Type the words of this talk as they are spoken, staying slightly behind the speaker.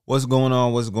What's going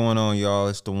on? What's going on, y'all?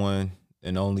 It's the one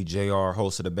and only JR,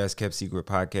 host of the Best Kept Secret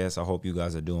podcast. I hope you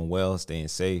guys are doing well, staying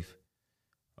safe.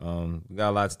 We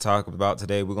got a lot to talk about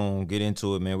today. We're going to get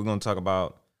into it, man. We're going to talk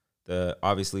about the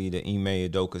Ime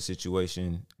Udoka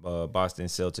situation, Boston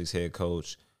Celtics head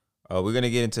coach. We're going to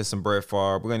get into some Brett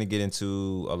Favre. We're going to get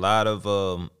into a lot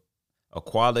of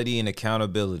equality and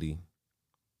accountability.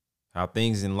 How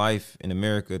things in life in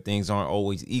America, things aren't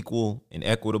always equal and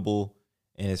equitable,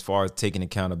 and as far as taking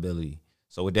accountability.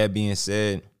 So with that being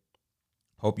said,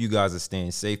 hope you guys are staying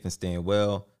safe and staying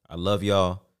well. I love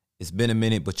y'all. It's been a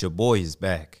minute, but your boy is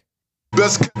back.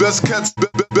 Best kept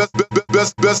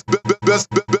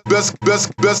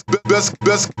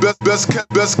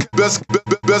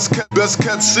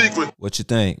secret. What you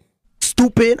think?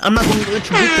 Stupid, I'm not gonna let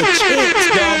you get the chance.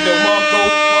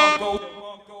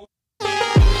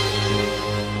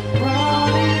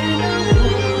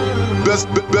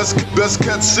 Best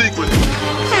kept secret.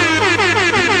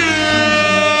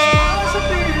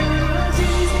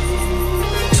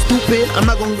 Stupid, I'm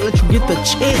not gonna let you get the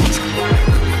chance.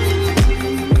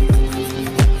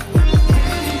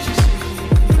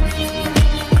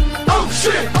 Oh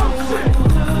shit!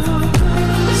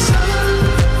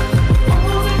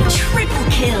 Triple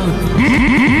kill.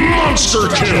 Monster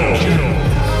kill.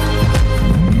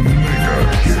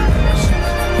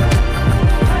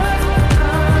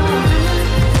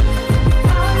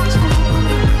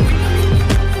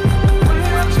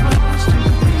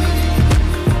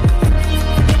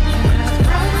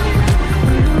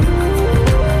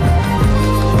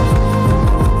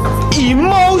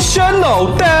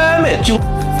 Emotional damage.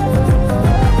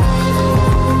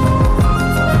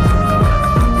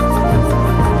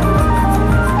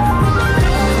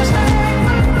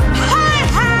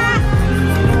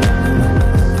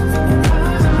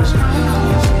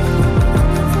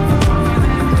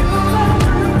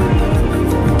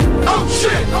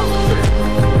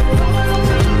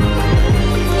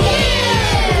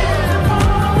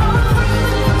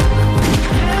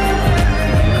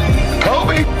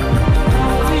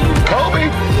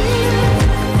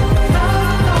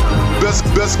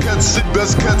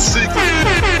 Best kept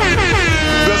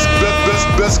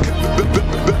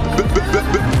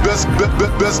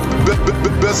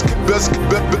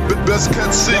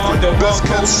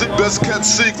secret. Best kept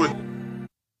secret.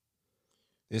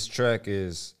 This track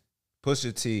is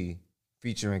Pusha T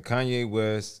featuring Kanye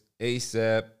West,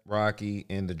 ASAP, Rocky,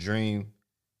 and The Dream,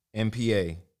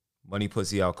 MPA, Money,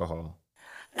 Pussy, Alcohol.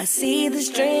 I see the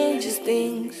strangest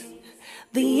things,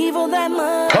 the evil that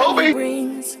money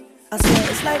brings. I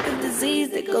swear it's like a disease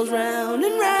that goes round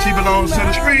and round. She belongs to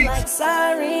the streets. Like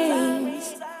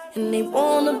sirens, and they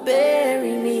wanna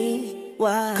bury me.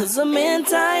 Why? 'Cause I'm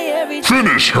anti everything.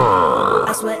 Finish her.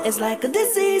 I swear it's like a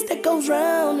disease that goes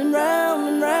round and round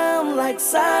and round like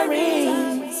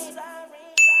sirens.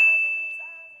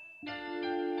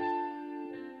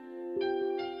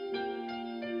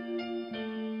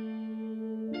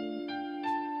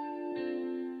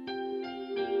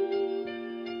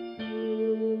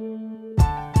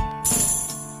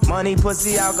 Money,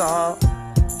 pussy, alcohol.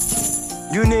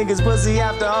 You niggas pussy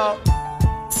after all.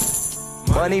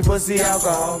 Money, pussy,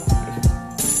 alcohol.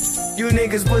 You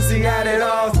niggas pussy had it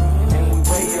all. And we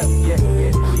wait up, yeah.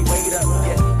 We wait up,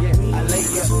 yeah. I lay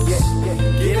up, yeah.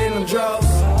 Get in them drugs.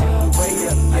 And we wait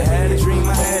up, I had a dream,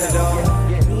 I had it all.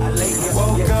 I lay up,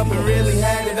 woke up and really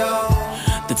had it all.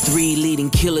 The three leading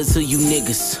killers of you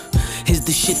niggas is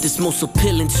the shit that's most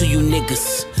appealing to you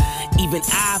niggas. Even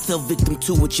I fell victim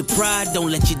to it. Your pride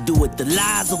don't let you do it. The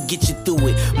lies will get you through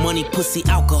it. Money, pussy,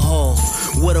 alcohol.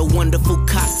 What a wonderful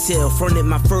cocktail. Fronted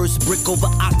my first brick over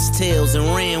oxtails and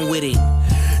ran with it.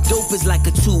 Dope is like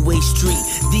a two-way street.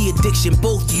 The addiction,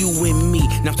 both you and me.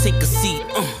 Now take a seat.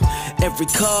 Every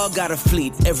car got a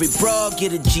fleet. Every bra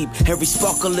get a Jeep. Every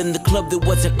sparkle in the club that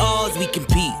wasn't ours, we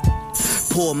compete.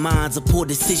 Poor minds are poor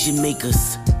decision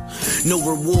makers. No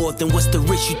reward, then what's the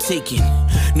risk you taking?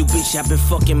 New bitch I've been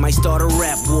fucking might start a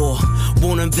rap war.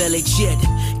 Won't unveil it yet,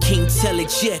 can't tell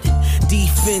it yet.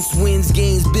 Defense wins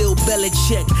games, Bill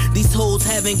Belichick. These hoes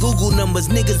having Google numbers,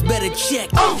 niggas better check.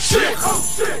 Oh shit! Oh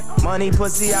shit! Money,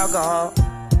 pussy, alcohol.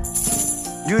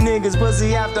 You niggas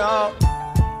pussy after all.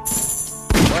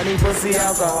 Money, pussy,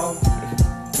 alcohol.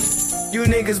 You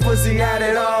niggas pussy had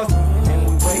it all. And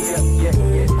we wait up, yeah.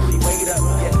 We wait up,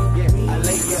 yeah. I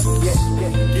lay up, yeah.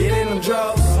 Get in them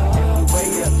drugs.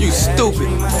 You stupid.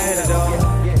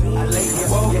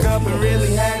 Woke up and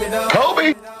really had it all.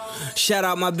 Kobe. Shout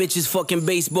out my bitches fucking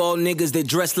baseball niggas that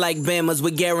dress like Bamas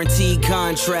with guaranteed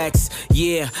contracts.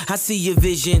 Yeah, I see your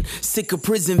vision. Sick of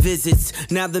prison visits.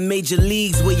 Now the major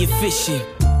leagues where you're fishing.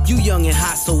 You young and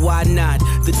hot, so why not?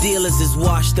 The dealers is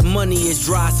washed, the money is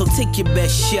dry, so take your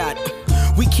best shot.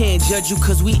 We can't judge you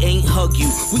cause we ain't hug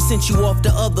you. We sent you off to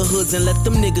other hoods and let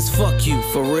them niggas fuck you.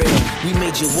 For real, we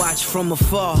made you watch from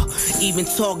afar. Even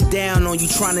talk down on you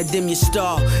trying to dim your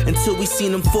star. Until we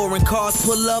seen them foreign cars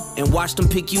pull up and watch them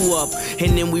pick you up.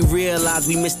 And then we realized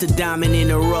we missed a diamond in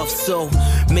the rough. So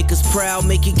make us proud,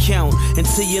 make it count.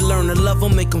 Until you learn to love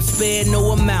them, make them spare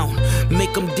no amount.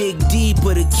 Make them dig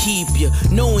deeper to keep you,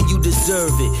 knowing you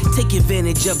deserve it. Take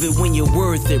advantage of it when you're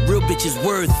worth it. Real bitches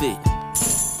worth it.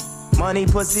 Money,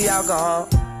 pussy, alcohol.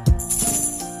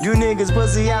 You niggas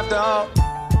pussy after all.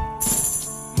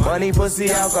 Money,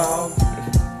 pussy, alcohol.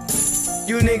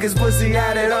 You niggas pussy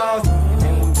at it all.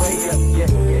 And we wait up, yeah.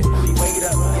 We wait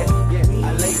up, yeah.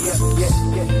 I lay up, yeah.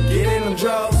 Get in them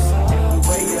drawers. We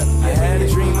wait up. I had a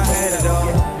dream, I had it all.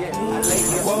 I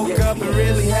lay up, woke up and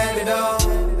really had it all.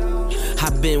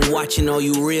 I've been watching all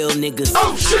you real niggas.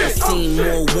 I've seen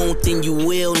more won't than you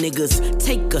will, niggas.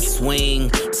 Take a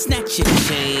swing, snatch your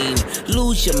chain,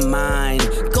 lose your mind,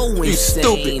 go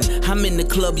insane. I'm in the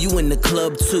club, you in the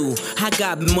club too. I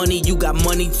got money, you got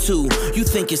money too. You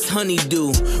think it's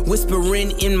honeydew,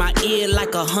 whispering in my ear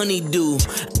like a honeydew.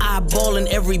 Eyeballing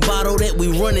every bottle that we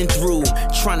running through.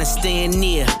 Trying to stand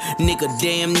near, nigga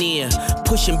damn near.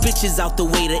 Pushing bitches out the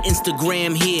way to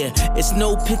Instagram here. It's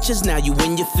no pictures, now you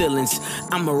in your feelings.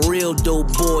 I'm a real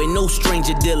dope boy, no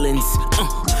stranger dealings.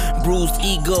 Bruised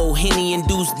ego,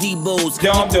 Henny-induced Debos.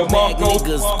 Bag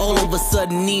niggas, all of a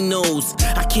sudden he knows.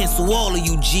 I cancel all of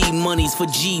you G-monies for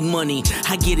G-money.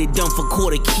 I get it done for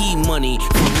quarter key money,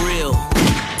 for real.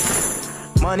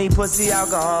 Money, pussy,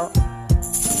 alcohol.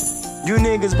 You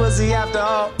niggas pussy after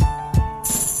all.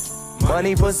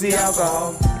 Money, pussy,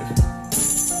 alcohol.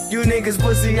 You niggas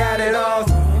pussy at it all.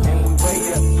 And we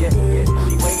wait up, yeah.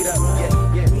 We wait up,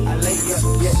 yeah. I lay up,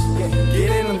 yeah. Get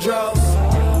in them drawers.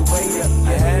 Wait up,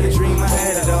 I had a dream, I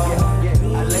had it all.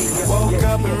 I lay up, woke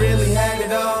up and really had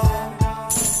it all.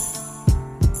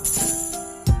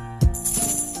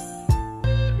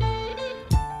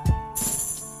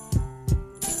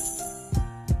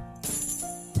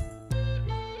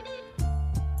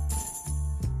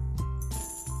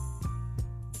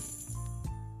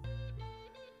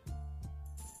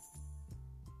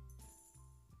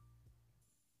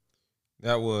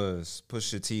 That was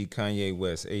Pusha T, Kanye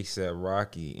West, A$AP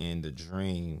Rocky, and The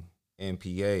Dream,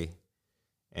 NPA.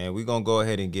 And we're going to go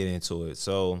ahead and get into it.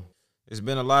 So there's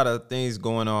been a lot of things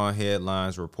going on,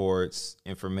 headlines, reports,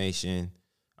 information.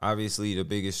 Obviously, the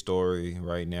biggest story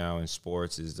right now in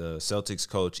sports is the Celtics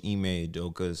coach Ime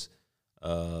Udoka's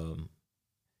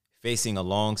facing a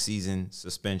long season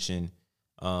suspension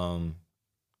for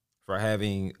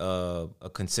having a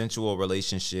consensual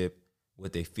relationship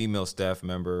with a female staff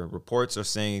member. Reports are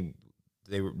saying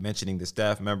they were mentioning the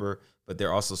staff member, but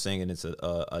they're also saying it's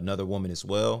another woman as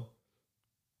well.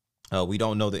 We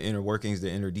don't know the inner workings, the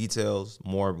inner details.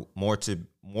 More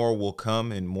will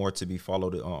come, and more to be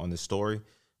followed on the story.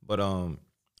 But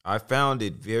I found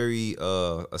it very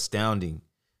astounding,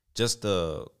 just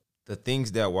the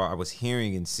things that I was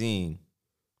hearing and seeing.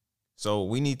 So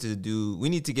we need to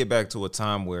get back to a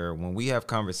time where when we have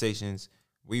conversations,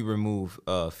 we remove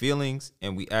feelings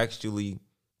and we actually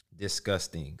discuss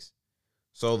things.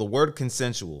 So the word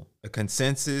consensual, a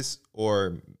consensus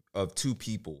or of two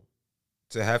people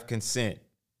to have consent.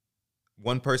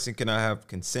 One person cannot have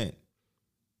consent.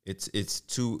 It's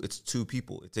two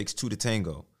people. It takes two to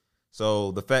tango.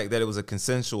 So the fact that it was a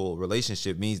consensual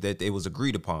relationship means that it was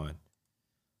agreed upon.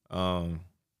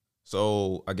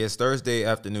 So I guess Thursday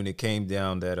afternoon it came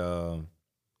down that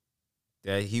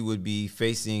that he would be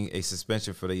facing a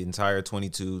suspension for the entire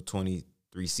 22-23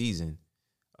 season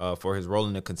for his role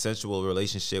in a consensual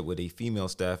relationship with a female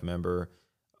staff member,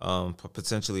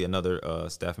 potentially another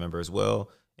staff member as well,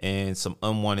 and some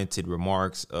unwanted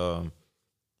remarks.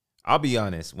 I'll be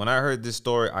honest, when I heard this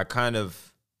story, I kind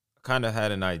of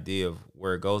had an idea of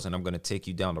where it goes, and I'm going to take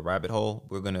you down the rabbit hole.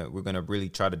 We're gonna really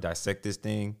try to dissect this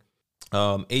thing.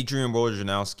 Adrian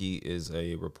Wojnarowski is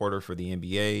a reporter for the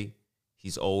NBA.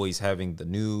 He's always having the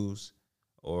news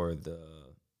or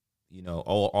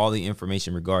all the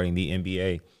information regarding the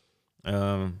NBA.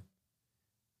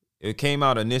 It came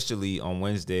out initially on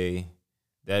Wednesday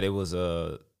that it was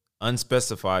a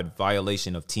unspecified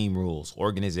violation of team rules,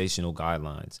 organizational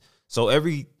guidelines. So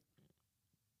every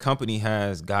company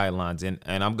has guidelines,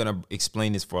 and I'm gonna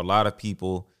explain this for a lot of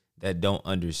people that don't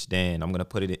understand. I'm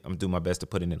gonna do my best to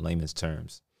put it in layman's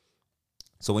terms.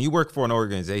 So when you work for an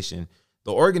organization,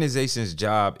 the organization's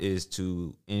job is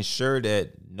to ensure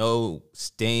that no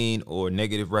stain or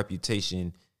negative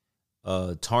reputation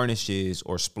tarnishes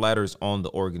or splatters on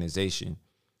the organization.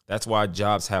 That's why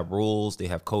jobs have rules. They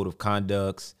have code of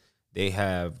conducts. They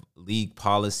have league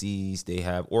policies. They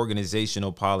have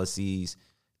organizational policies,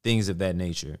 things of that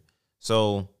nature.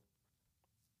 So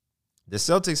the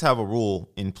Celtics have a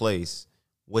rule in place,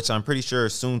 which I'm pretty sure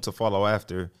is soon to follow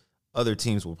after. Other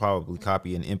teams will probably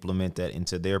copy and implement that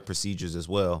into their procedures as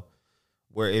well,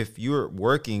 where if you're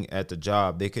working at the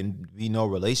job, there can be no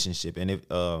relationship. And if,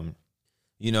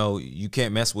 you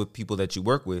can't mess with people that you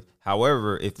work with.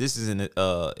 However, if this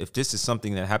is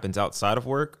something that happens outside of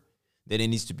work, then it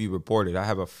needs to be reported. I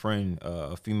have a friend,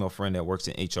 a female friend that works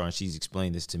in HR, and she's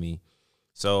explained this to me.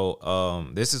 So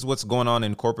this is what's going on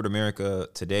in corporate America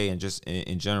today, and just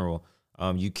in general.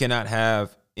 You cannot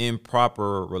have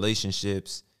improper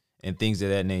relationships and things of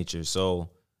that nature.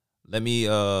 So let me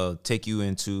take you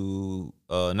into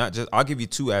I'll give you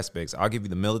two aspects. I'll give you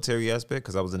the military aspect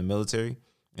because I was in the military,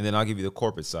 and then I'll give you the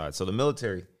corporate side. So the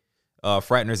military,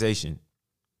 fraternization,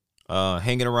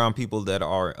 hanging around people that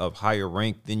are of higher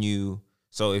rank than you.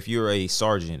 So if you're a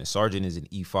sergeant is an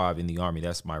E5 in the Army.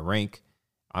 That's my rank.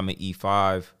 I'm an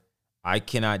E5. I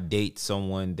cannot date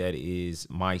someone that is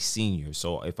my senior.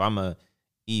 So if I'm a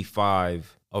E5,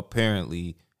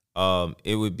 apparently,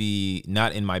 it would be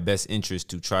not in my best interest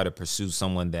to try to pursue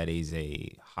someone that is a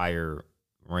higher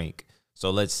rank. So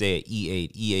let's say an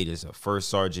E8. E8 is a first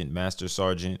sergeant, master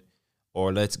sergeant,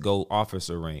 or let's go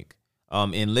officer rank.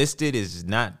 Enlisted is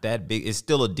not that big. It's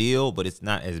still a deal, but it's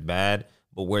not as bad.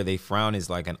 But where they frown is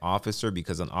like an officer,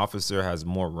 because an officer has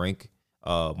more rank,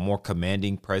 more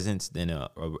commanding presence than a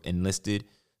enlisted.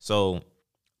 So,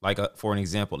 like for an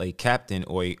example, a captain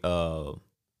or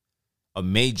a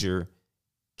major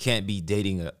can't be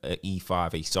dating a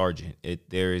E5, a sergeant.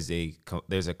 There's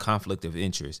a conflict of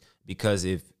interest, because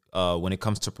if when it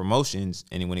comes to promotions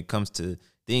and when it comes to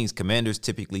things, commanders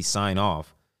typically sign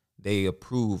off. They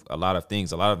approve a lot of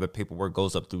things. A lot of the paperwork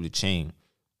goes up through the chain.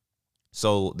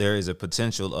 So there is a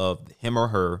potential of him or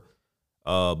her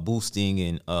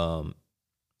boosting and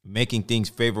making things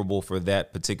favorable for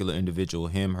that particular individual,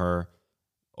 him, her,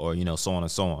 or, so on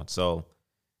and so on. So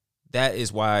that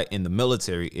is why in the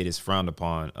military it is frowned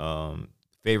upon,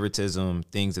 favoritism,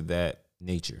 things of that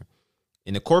nature.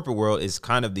 In the corporate world, it's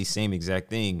kind of the same exact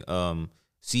thing.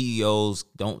 CEOs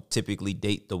don't typically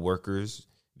date the workers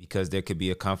because there could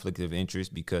be a conflict of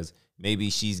interest, because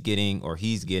maybe she's getting or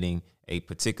he's getting a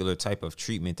particular type of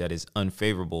treatment that is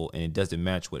unfavorable and it doesn't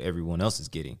match what everyone else is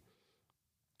getting.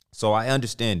 So I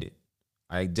understand it.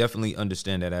 I definitely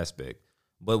understand that aspect.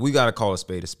 But we got to call a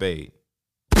spade a spade.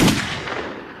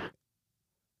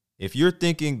 If you're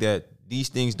thinking that these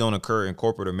things don't occur in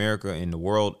corporate America, in the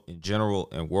world in general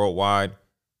and worldwide,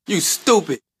 You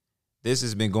stupid. this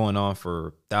has been going on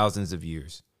for thousands of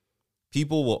years.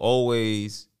 People will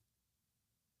always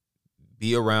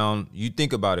be around. You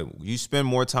think about it. You spend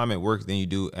more time at work than you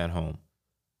do at home.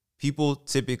 People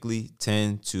typically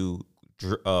tend to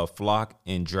flock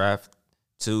and draft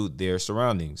to their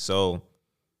surroundings. So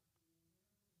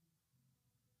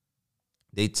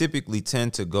they typically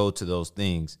tend to go to those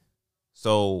things.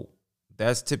 So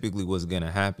that's typically what's going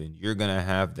to happen. You're going to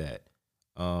have that.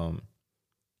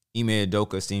 Ime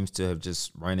Udoka seems to have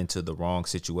just run into the wrong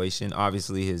situation.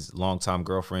 Obviously, his longtime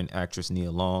girlfriend, actress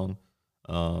Nia Long,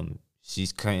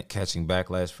 she's catching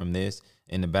backlash from this.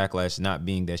 And the backlash not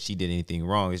being that she did anything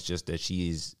wrong. It's just that she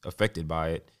is affected by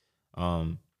it.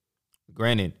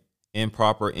 Granted,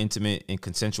 improper, intimate, and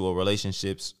consensual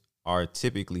relationships are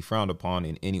typically frowned upon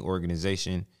in any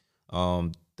organization.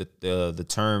 The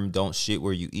term "don't shit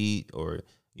where you eat," or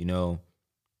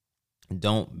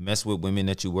don't mess with women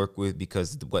that you work with,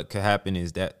 because what could happen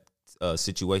is that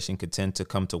situation could tend to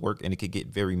come to work and it could get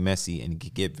very messy, and it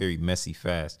could get very messy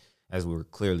fast, as we're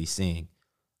clearly seeing.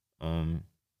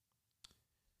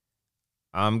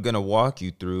 I'm going to walk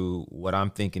you through what I'm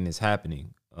thinking is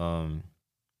happening.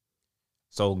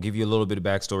 So give you a little bit of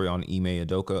backstory on Ime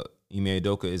Udoka. Ime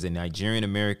Udoka is a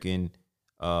Nigerian-American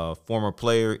former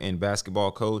player and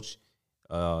basketball coach.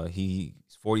 He's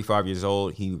 45 years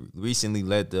old. He recently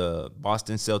led the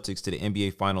Boston Celtics to the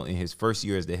NBA final in his first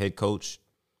year as the head coach,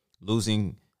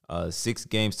 losing 6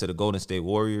 games to the Golden State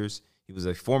Warriors. He was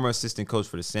a former assistant coach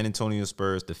for the San Antonio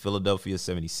Spurs, the Philadelphia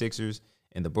 76ers,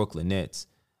 and the Brooklyn Nets.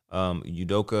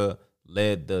 Udoka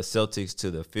led the Celtics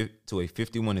to a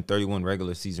 51-31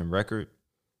 regular season record.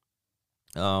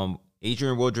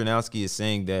 Adrian Wojnarowski is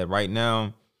saying that right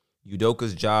now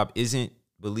Udoka's job isn't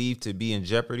believed to be in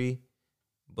jeopardy,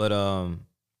 but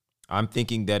I'm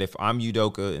thinking that if I'm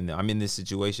Udoka and I'm in this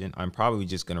situation, I'm probably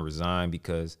just going to resign,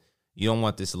 because you don't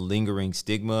want this lingering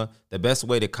stigma. The best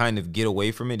way to kind of get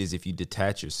away from it is if you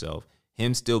detach yourself.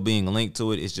 Him still being linked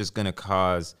to it is just going to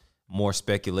cause more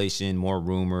speculation, more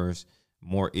rumors,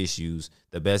 more issues.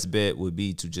 The best bet would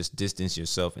be to just distance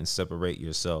yourself and separate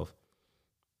yourself.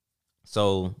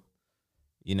 So,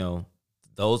 you know,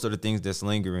 those are the things that's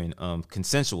lingering.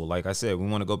 Consensual, like I said, we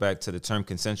want to go back to the term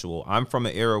consensual. I'm from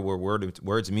an era where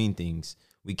words mean things.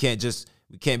 We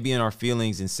can't be in our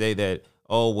feelings and say that,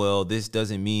 oh, well, this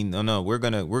doesn't mean, no, we're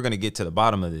gonna get to the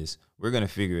bottom of this. We're gonna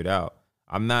figure it out.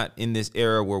 I'm not in this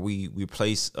era where we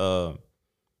replace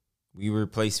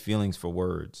feelings for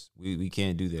words. We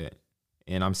can't do that.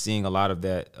 And I'm seeing a lot of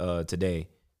that today.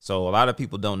 So a lot of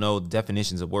people don't know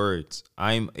definitions of words.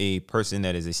 I'm a person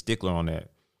that is a stickler on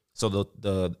that. So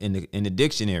in the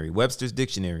dictionary, Webster's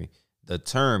dictionary, the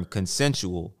term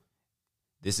consensual,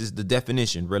 this is the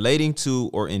definition: relating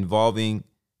to or involving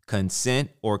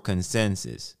consent or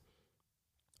consensus.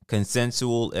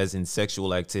 Consensual as in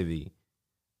sexual activity.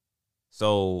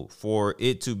 So for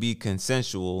it to be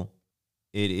consensual,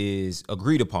 it is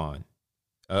agreed upon.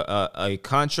 A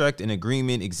contract, an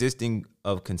agreement existing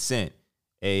of consent,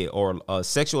 or a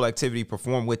sexual activity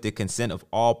performed with the consent of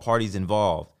all parties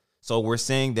involved. So we're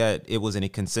saying that it was in a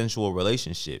consensual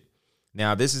relationship.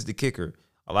 Now, this is the kicker.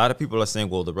 A lot of people are saying,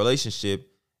 well, the relationship,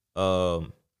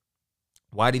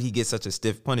 why did he get such a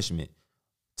stiff punishment?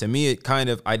 To me, it kind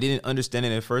of, I didn't understand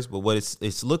it at first, but what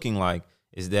it's looking like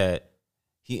is that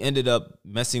he ended up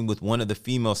messing with one of the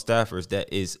female staffers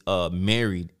that is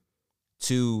married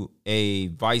to a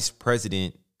vice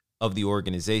president of the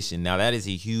organization. Now, that is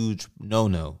a huge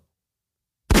no-no.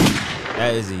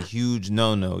 That is a huge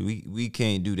no-no. We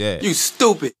can't do that. You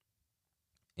stupid.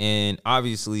 And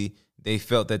obviously, they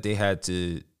felt that they had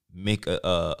to make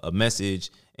a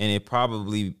message, and it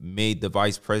probably made the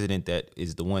vice president, that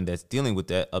is the one that's dealing with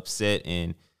that, upset,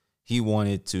 and he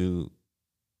wanted to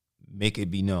make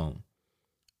it be known.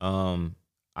 I'm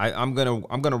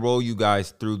gonna roll you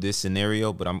guys through this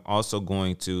scenario, but I'm also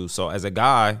going to. So as a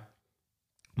guy,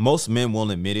 most men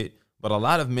won't admit it, but a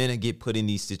lot of men get put in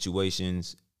these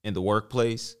situations in the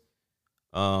workplace.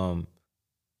 I've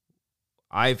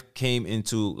came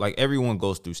into, like, everyone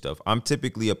goes through stuff. I'm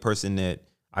typically a person that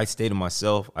I stay to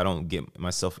myself. I don't get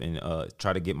myself in,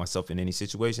 try to get myself in any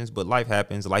situations, but life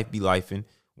happens. Life be lifing.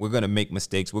 We're going to make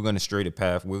mistakes. We're going to stray the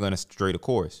path. We're going to stray the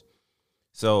course.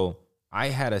 So I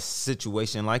had a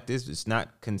situation like this. It's not,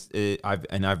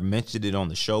 I've mentioned it on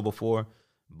the show before,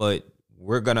 but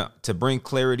we're going to bring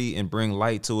clarity and bring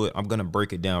light to it, I'm going to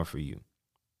break it down for you.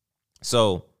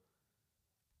 So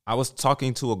I was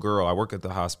talking to a girl. I work at the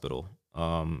hospital.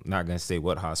 Not going to say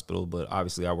what hospital, but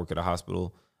obviously I work at a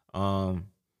hospital.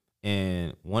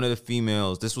 And one of the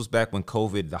females, this was back when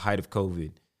COVID, the height of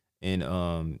COVID,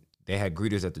 and they had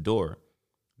greeters at the door.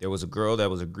 There was a girl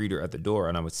that was a greeter at the door,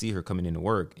 and I would see her coming into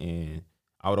work, and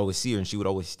I would always see her, and she would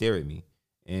always stare at me.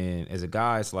 And as a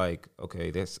guy, it's like,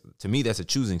 okay, to me, that's a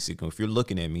choosing signal. If you're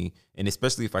looking at me, and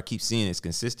especially if I keep seeing it's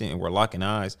consistent and we're locking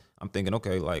eyes, I'm thinking,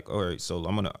 okay, like, all right, so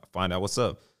I'm gonna find out what's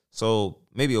up. So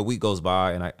maybe a week goes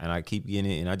by, and I keep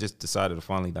getting it, and I just decided to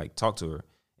finally, like, talk to her,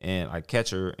 and I catch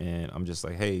her, and I'm just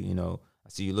like, hey, I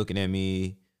see you looking at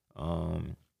me,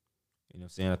 what I'm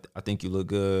saying? I think you look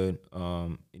good.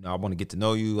 I want to get to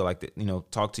know you. I like to,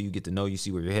 talk to you, get to know you,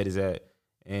 see where your head is at.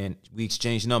 And we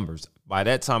exchange numbers. By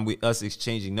that time, us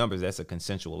exchanging numbers, that's a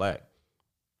consensual act.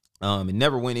 It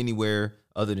never went anywhere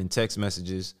other than text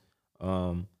messages.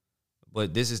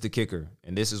 But this is the kicker,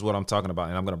 and this is what I'm talking about.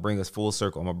 And I'm going to bring us full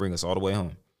circle. I'm going to bring us all the way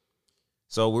home.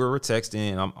 So we were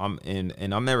texting,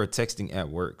 and I'm never texting at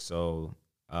work. So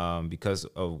because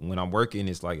of when I'm working,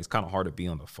 it's kind of hard to be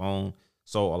on the phone.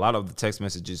 So a lot of the text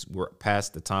messages were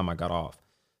past the time I got off.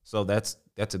 So that's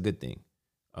a good thing.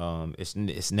 It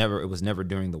was never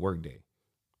during the workday.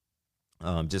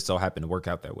 Just so happened to work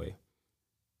out that way.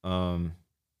 So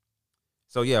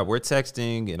yeah, we're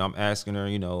texting, and I'm asking her,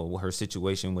 her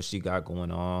situation, what she got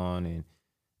going on, and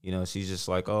she's just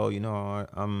like, oh,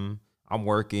 I'm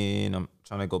working, I'm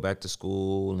trying to go back to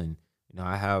school, and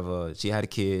she had a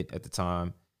kid at the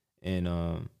time,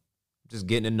 and just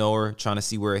getting to know her, trying to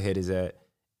see where her head is at.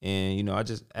 And, I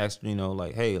just asked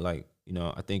her, hey, I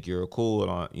think you're cool.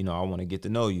 And I want to get to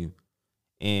know you.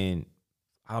 And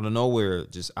out of nowhere,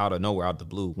 out of the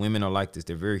blue, women are like this.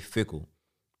 They're very fickle.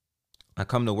 I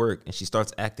come to work, and she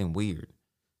starts acting weird.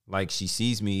 Like, she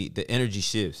sees me, the energy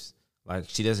shifts. Like,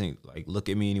 she doesn't, look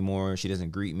at me anymore. She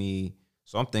doesn't greet me.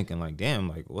 So I'm thinking, damn,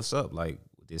 what's up?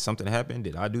 Did something happen?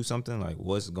 Did I do something?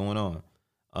 What's going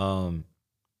on?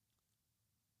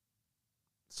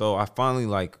 So I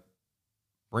finally,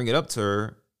 bring it up to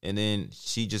her, and then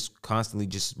she just constantly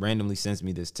just randomly sends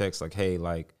me this text hey,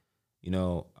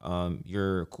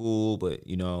 you're cool, but,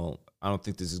 I don't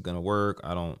think this is going to work.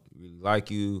 I don't really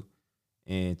like you.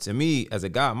 And to me, as a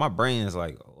guy, my brain is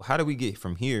like, how do we get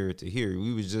from here to here?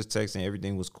 We was just texting,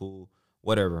 everything was cool,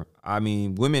 whatever. I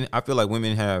mean, women, I feel like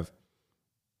women have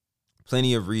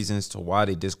plenty of reasons to why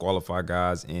they disqualify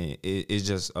guys, and it's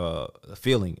just a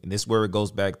feeling. And this is where it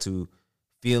goes back to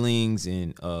feelings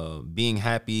and being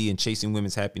happy and chasing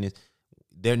women's happiness.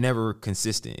 They're never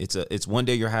consistent. It's one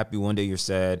day you're happy, one day you're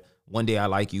sad, one day I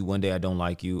like you, one day I don't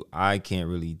like you. I can't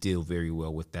really deal very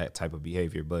well with that type of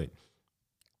behavior, but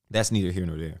that's neither here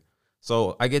nor there.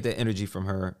 So I get that energy from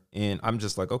her, and I'm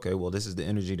just like, okay, well, this is the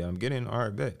energy that I'm getting. All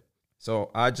right, bet. So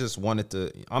I just wanted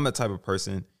to, I'm the type of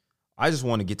person, I just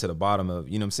want to get to the bottom of,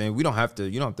 you know what I'm saying? You don't have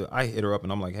to, I hit her up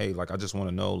and I'm like, hey, like, I just want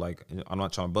to know, like, I'm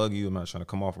not trying to bug you. I'm not trying to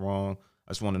come off wrong.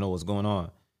 I just want to know what's going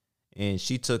on. And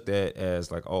she took that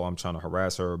as like, oh, I'm trying to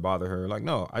harass her or bother her. Like,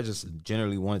 no, I just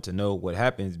generally wanted to know what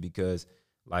happens because,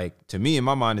 like, to me in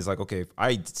my mind is like, okay, if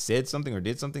I said something or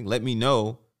did something, let me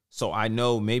know so I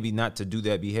know maybe not to do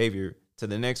that behavior to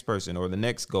the next person or the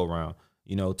next go round,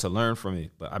 you know, to learn from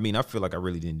it. But I mean, I feel like I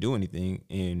really didn't do anything.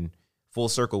 In full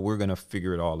circle, we're going to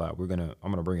figure it all out. I'm going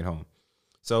to bring it home.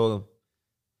 So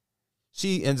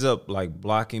she ends up like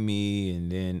blocking me,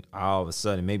 and then all of a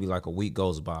sudden, maybe like a week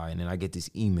goes by, and then I get this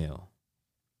email.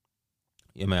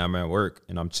 Yeah, man, I'm at work,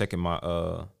 and I'm checking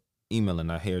my email,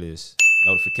 and I hear this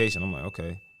notification. I'm like,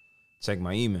 okay, check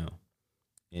my email,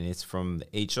 and it's from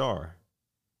the HR,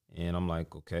 and I'm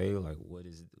like, okay, like what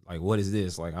is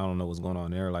this? Like, I don't know what's going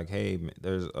on there. Like, hey,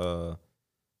 there's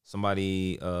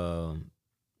somebody, a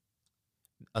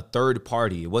third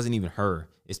party. It wasn't even her.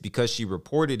 It's because she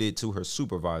reported it to her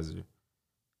supervisor.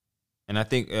 And I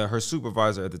think her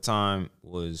supervisor at the time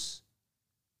was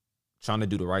trying to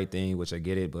do the right thing, which I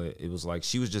get it. But it was like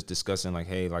she was just discussing like,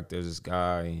 hey, like there's this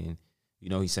guy and, you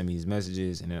know, he sent me his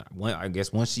messages. And then I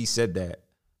guess once she said that,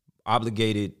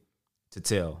 obligated to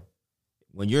tell.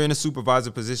 When you're in a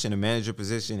supervisor position, a manager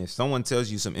position, if someone tells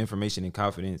you some information in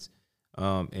confidence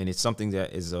and it's something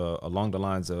that is along the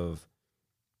lines of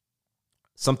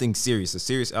something serious, a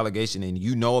serious allegation, and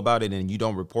you know about it and you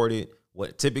don't report it,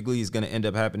 what typically is going to end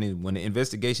up happening when the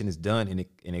investigation is done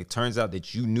and it turns out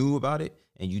that you knew about it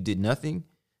and you did nothing,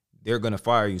 they're going to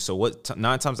fire you. So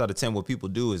 9 times out of 10, what people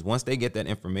do is once they get that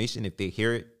information, if they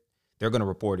hear it, they're going to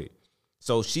report it.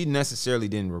 So she necessarily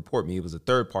didn't report me. It was a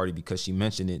third party because she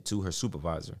mentioned it to her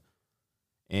supervisor.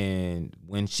 And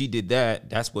when she did that,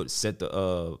 that's what set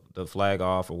the flag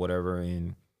off or whatever.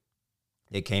 And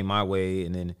it came my way.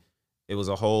 And then it was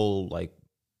a whole, like,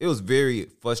 it was very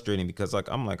frustrating because, like,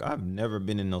 I'm like, I've never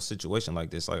been in no situation like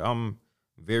this. Like, I'm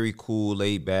very cool,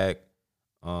 laid back,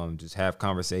 just have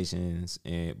conversations.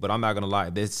 But I'm not going to lie,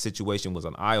 this situation was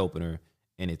an eye-opener,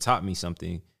 and it taught me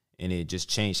something, and it just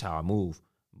changed how I move.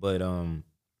 But,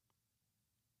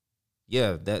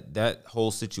 yeah, that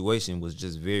whole situation was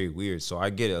just very weird. So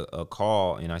I get a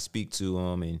call, and I speak to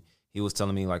him, and he was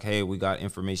telling me, like, hey, we got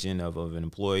information of an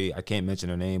employee. I can't mention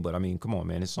her name, but I mean, come on,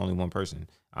 man, it's only one person.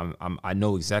 I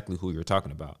know exactly who you're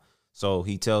talking about. So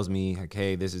he tells me, like,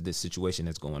 hey, this is this situation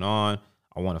that's going on.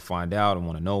 I want to find out. I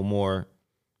want to know more.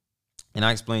 And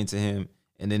I explained to him,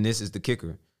 and then this is the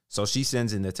kicker. So she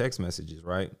sends in the text messages,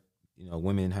 right? You know,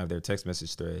 women have their text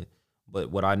message thread. But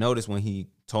what I noticed when he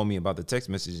told me about the text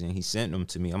messages and he sent them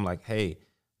to me, I'm like, hey,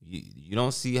 you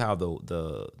don't see how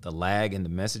the lag in the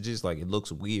messages, like, it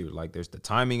looks weird. Like, the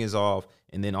timing is off.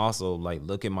 And then also, like,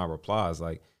 look at my replies.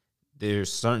 Like,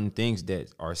 there's certain things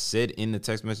that are said in the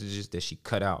text messages that she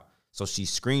cut out. So she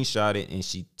screenshot it and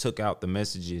she took out the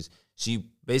messages. She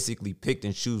basically picked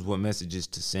and choose what messages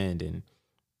to send.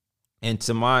 And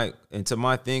to my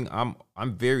thing,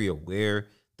 I'm very aware.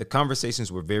 The conversations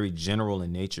were very general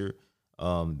in nature.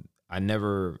 I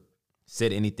never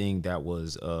said anything that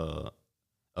was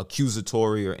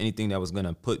accusatory or anything that was going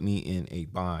to put me in a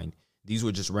bind. These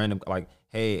were just random, like,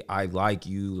 hey, I like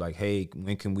you. Like, hey,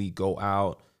 when can we go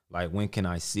out? Like, when can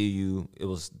I see you? It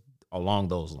was along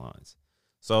those lines.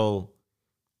 So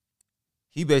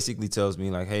he basically tells me,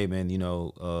 like, hey, man, you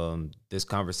know, this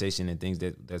conversation and things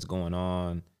that's going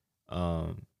on,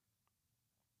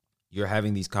 you're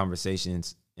having these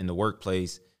conversations in the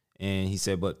workplace. And he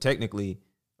said, but technically,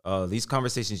 these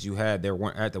conversations you had, they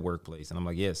weren't at the workplace. And I'm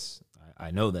like, yes,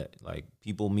 I know that. Like,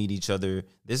 people meet each other.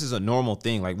 This is a normal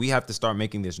thing. Like, we have to start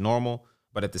making this normal,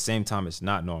 but at the same time, it's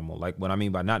not normal. Like, what I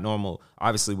mean by not normal,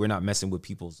 obviously, we're not messing with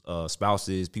people's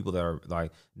spouses, people that are,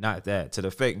 like, not that. To the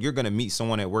fact, you're going to meet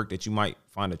someone at work that you might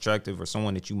find attractive or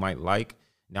someone that you might like.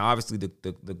 Now, obviously,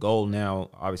 the goal now,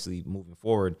 obviously, moving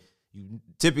forward, you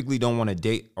typically don't want to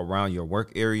date around your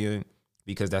work area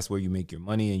because that's where you make your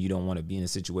money, and you don't want to be in a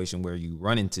situation where you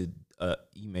run into a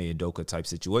Ime Udoka type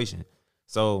situation.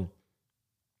 So,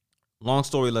 long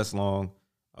story less long,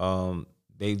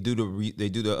 they do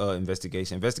the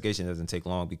investigation. Investigation doesn't take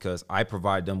long because I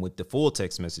provide them with the full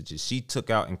text messages. She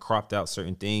took out and cropped out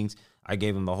certain things. I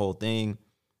gave them the whole thing.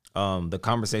 The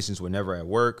conversations were never at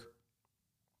work,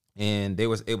 and they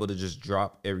was able to just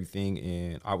drop everything.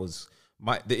 And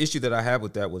the issue that I had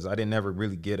with that was I didn't ever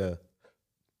really get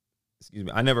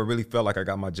I never really felt like I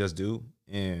got my just due.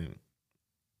 And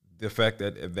the fact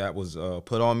that if that was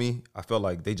put on me, I felt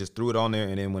like they just threw it on there.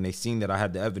 And then when they seen that I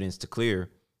had the evidence to clear,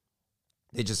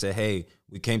 they just said, hey,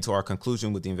 we came to our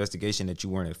conclusion with the investigation that you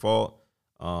weren't at fault.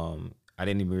 I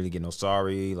didn't even really get no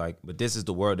sorry. But this is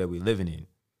the world that we're living in.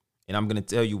 And I'm going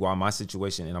to tell you why my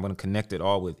situation, and I'm going to connect it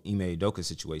all with Ime Udoka's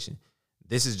situation.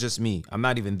 This is just me. I'm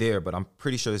not even there, but I'm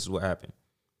pretty sure this is what happened.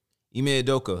 Ime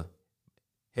Udoka,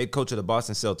 head coach of the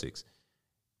Boston Celtics.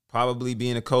 Probably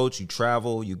being a coach, you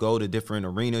travel, you go to different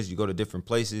arenas, you go to different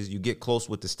places, you get close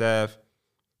with the staff.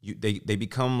 They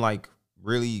become like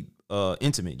really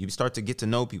intimate. You start to get to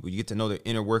know people. You get to know their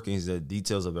inner workings, the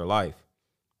details of their life.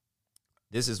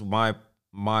 This is my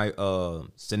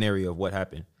scenario of what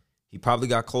happened. He probably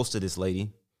got close to this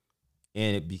lady,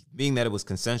 and being that it was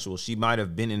consensual, she might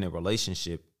have been in a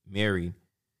relationship, married,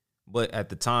 but at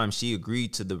the time she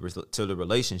agreed to the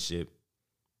relationship,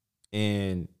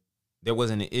 and there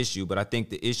wasn't an issue. But I think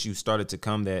the issue started to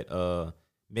come that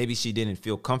maybe she didn't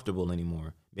feel comfortable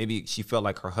anymore. Maybe she felt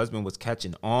like her husband was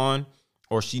catching on,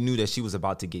 or she knew that she was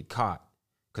about to get caught.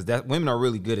 Because women are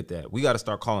really good at that. We got to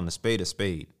start calling a spade a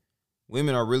spade.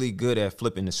 Women are really good at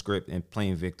flipping the script and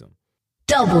playing victim.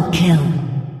 Double kill.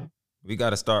 We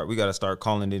gotta start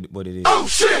calling it what it is. Oh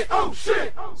shit! Oh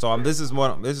shit! So this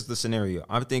is the scenario.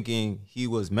 I'm thinking he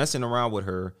was messing around with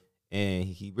her, and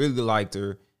he really liked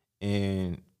her,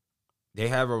 and they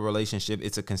have a relationship.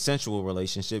 It's a consensual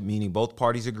relationship, meaning both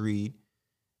parties agreed.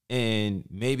 And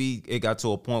maybe it got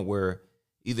to a point where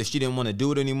either she didn't want to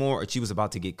do it anymore, or she was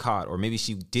about to get caught, or maybe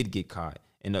she did get caught.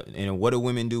 And what do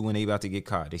women do when they about to get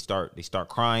caught? They start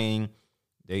crying.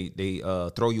 They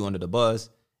throw you under the bus,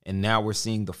 and now we're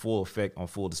seeing the full effect on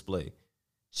full display.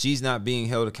 She's not being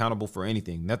held accountable for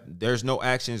anything. There's no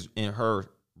actions in her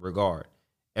regard.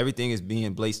 Everything is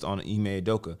being placed on Ime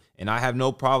Udoka, and I have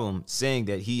no problem saying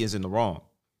that he is in the wrong.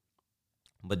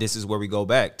 But this is where we go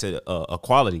back to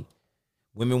equality.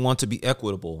 Women want to be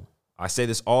equitable. I say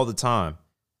this all the time.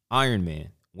 Iron Man.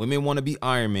 Women want to be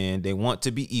Iron Man. They want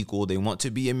to be equal. They want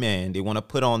to be a man. They want to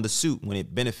put on the suit when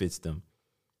it benefits them.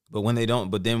 But when they don't,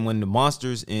 but then when the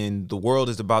monsters in the world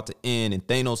is about to end and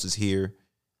Thanos is here,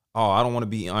 oh, I don't want to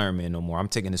be Iron Man no more. I'm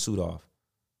taking the suit off.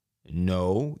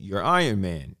 No, you're Iron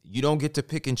Man. You don't get to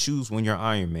pick and choose when you're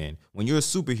Iron Man. When you're a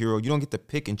superhero, you don't get to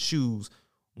pick and choose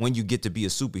when you get to be a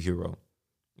superhero.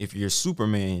 If you're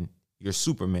Superman, you're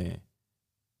Superman.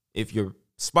 If you're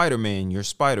Spider-Man, you're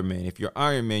Spider-Man. If you're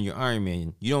Iron Man, you're Iron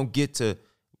Man. You don't get to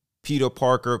Peter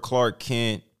Parker, Clark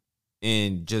Kent,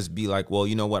 and just be like, well,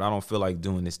 you know what? I don't feel like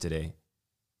doing this today.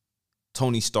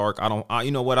 Tony Stark,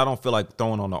 you know what? I don't feel like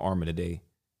throwing on the armor today.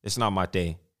 It's not my day.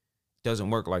 It doesn't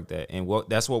work like that. And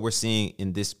that's what we're seeing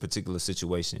in this particular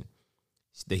situation.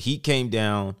 The heat came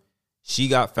down. She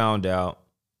got found out.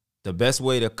 The best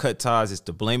way to cut ties is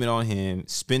to blame it on him,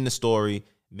 spin the story,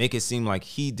 make it seem like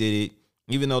he did it,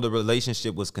 even though the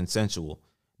relationship was consensual.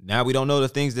 Now we don't know the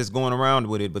things that's going around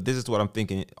with it, but this is what I'm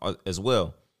thinking as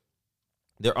well.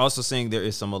 They're also saying there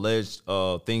is some alleged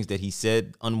things that he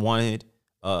said, unwanted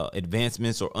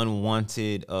advancements or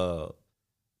unwanted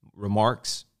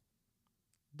remarks.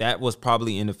 That was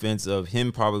probably in defense of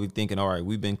him probably thinking, all right,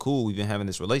 we've been cool, we've been having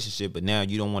this relationship, but now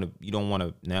you don't want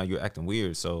to, now you're acting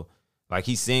weird. So like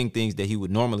he's saying things that he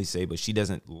would normally say, but she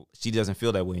doesn't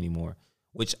feel that way anymore,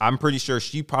 which I'm pretty sure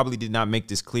she probably did not make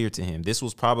this clear to him. This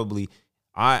was probably,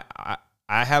 I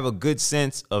have a good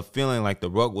sense of feeling like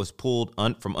the rug was pulled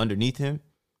from underneath him.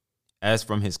 As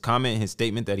from his comment, his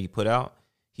statement that he put out,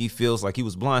 he feels like he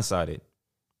was blindsided.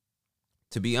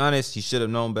 To be honest, he should have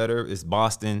known better. It's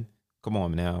Boston. Come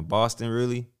on now. Boston,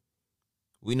 really?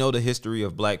 We know the history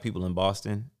of black people in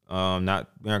Boston. We're not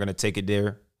going to take it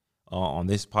there on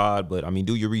this pod, but I mean,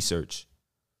 do your research.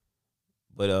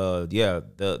 But yeah,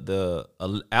 the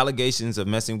allegations of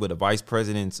messing with a vice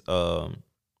president's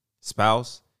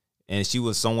spouse, and she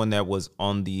was someone that was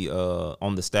on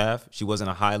the staff. She wasn't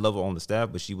a high level on the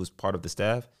staff, but she was part of the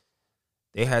staff.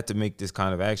 They had to make this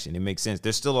kind of action. It makes sense.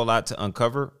 There's still a lot to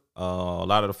uncover, a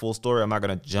lot of the full story. I'm not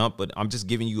going to jump, but I'm just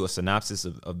giving you a synopsis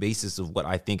of a basis of what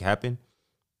I think happened.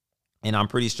 And I'm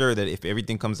pretty sure that if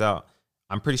everything comes out,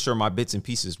 I'm pretty sure my bits and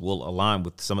pieces will align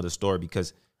with some of the story,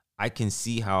 because I can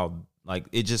see how, like,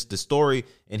 it just, the story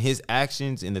and his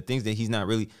actions and the things that he's not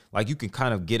really, like, you can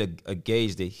kind of get a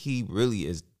gauge that he really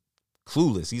is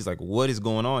clueless. He's like, what is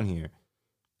going on here?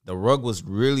 The rug was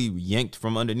really yanked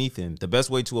from underneath him. The best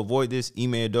way to avoid this,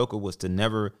 Ime Udoka, was to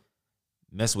never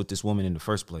mess with this woman in the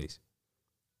first place,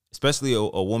 especially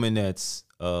a woman that's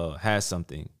has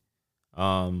something.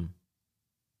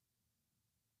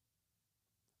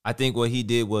 I think what he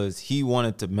did was he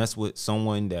wanted to mess with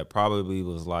someone that probably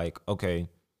was like, okay,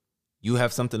 you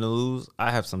have something to lose,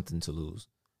 I have something to lose.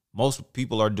 Most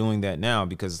people are doing that now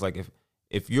because it's like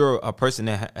if you're a person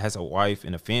that has a wife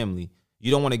and a family, you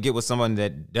don't want to get with someone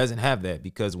that doesn't have that,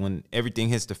 because when everything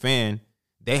hits the fan,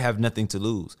 they have nothing to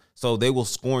lose. So they will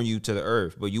scorn you to the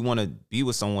earth, but you want to be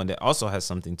with someone that also has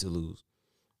something to lose.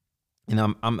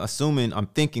 And I'm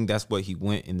thinking that's what he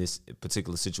went in this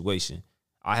particular situation.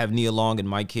 I have Nia Long and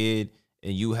my kid,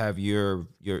 and you have you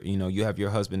have your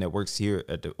husband that works here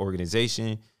at the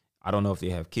organization. I don't know if they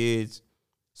have kids.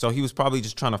 So he was probably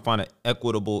just trying to find an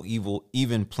equitable,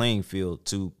 even playing field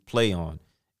to play on.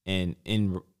 And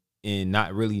in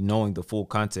not really knowing the full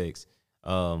context,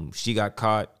 she got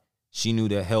caught. She knew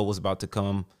that hell was about to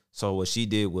come. So what she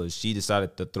did was she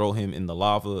decided to throw him in the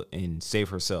lava and save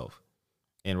herself.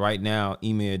 And right now,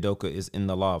 Ime Udoka is in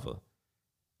the lava.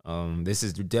 This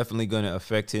is definitely going to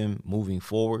affect him moving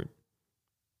forward.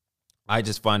 I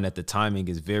just find that the timing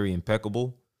is very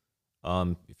impeccable.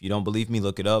 If you don't believe me,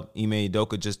 look it up. Ime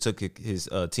Udoka just took his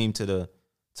team to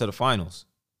the finals.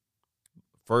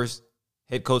 First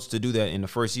head coach to do that in the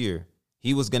first year.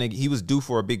 He was due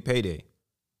for a big payday.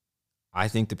 I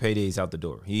think the payday is out the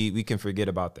door. We can forget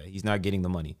about that. He's not getting the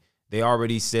money. They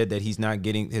already said that he's not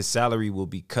getting, his salary will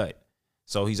be cut.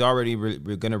 So he's already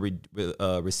going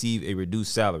to receive a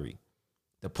reduced salary.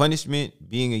 The punishment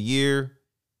being a year,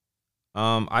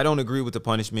 I don't agree with the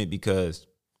punishment because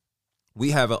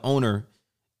we have an owner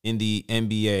in the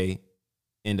NBA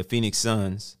in the Phoenix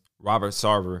Suns, Robert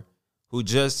Sarver, who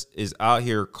just is out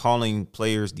here calling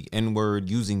players the N-word,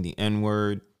 using the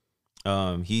N-word.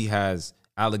 He has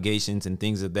allegations and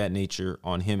things of that nature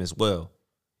on him as well.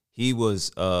 He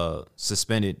was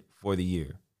suspended for the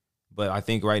year. But I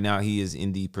think right now he is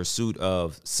in the pursuit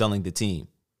of selling the team.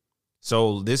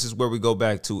 So this is where we go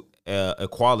back to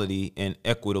equality and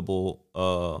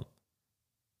equitable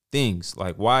things.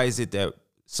 Like, why is it that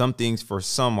some things for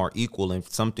some are equal and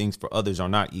some things for others are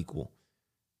not equal?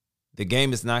 The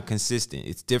game is not consistent.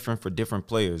 It's different for different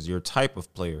players. Your type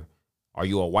of player. Are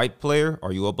you a white player?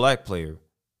 Are you a black player?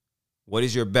 What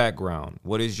is your background?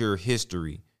 What is your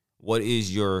history? What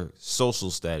is your social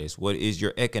status? What is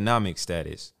your economic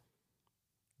status?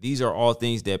 These are all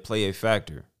things that play a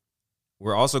factor.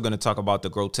 We're also going to talk about the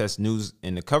grotesque news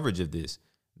and the coverage of this.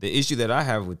 The issue that I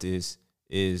have with this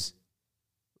is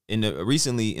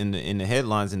recently in the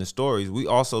headlines and the stories,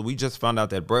 we just found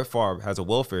out that Brett Favre has a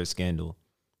welfare scandal,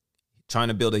 trying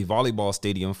to build a volleyball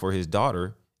stadium for his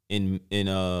daughter in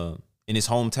his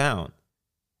hometown.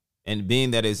 And being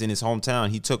that it's in his hometown,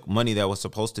 he took money that was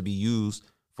supposed to be used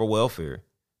for welfare.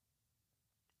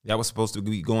 That was supposed to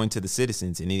be going to the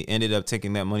citizens, and he ended up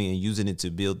taking that money and using it to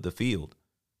build the field,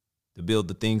 to build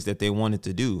the things that they wanted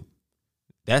to do.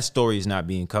 That story is not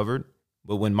being covered.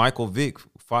 But when Michael Vick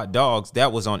fought dogs,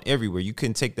 that was on everywhere. You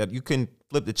couldn't take that. You couldn't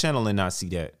flip the channel and not see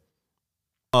that.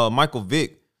 Michael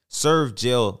Vick served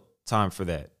jail time for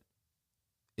that.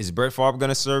 Is Brett Favre going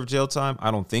to serve jail time? I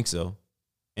don't think so.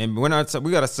 And we got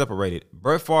to separate it.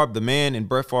 Brett Favre, the man, and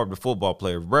Brett Favre, the football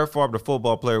player. Brett Favre, the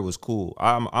football player, was cool.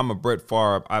 I'm a Brett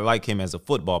Favre. I like him as a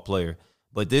football player.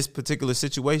 But this particular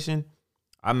situation,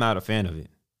 I'm not a fan of it.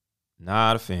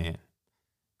 Not a fan.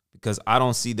 Because I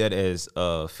don't see that as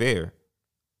fair.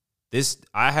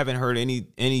 I haven't heard any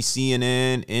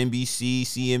CNN, NBC,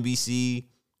 CNBC,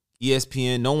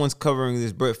 ESPN. No one's covering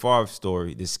this Brett Favre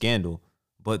story, this scandal,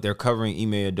 but they're covering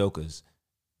Ime Udoka's.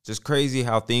 Just crazy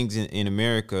how things in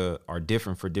America are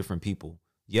different for different people.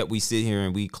 Yet we sit here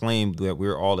and we claim that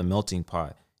we're all a melting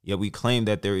pot. Yet we claim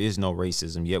that there is no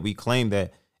racism. Yet we claim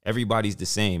that everybody's the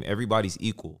same. Everybody's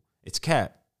equal. It's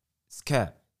cap. It's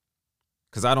cap.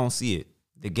 Because I don't see it.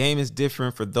 The game is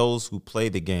different for those who play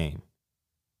the game.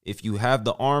 If you have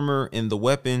the armor and the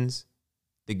weapons,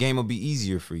 the game will be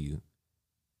easier for you.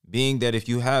 Being that if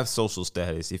you have social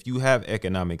status, if you have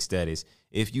economic status,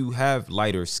 if you have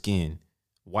lighter skin,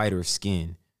 whiter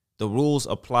skin, the rules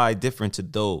apply different to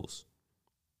those.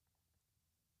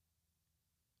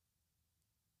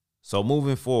 So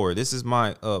moving forward, this is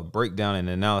my breakdown and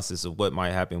analysis of what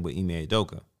might happen with Ime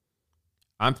Udoka.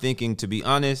 I'm thinking, to be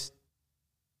honest,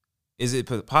 is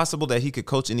it possible that he could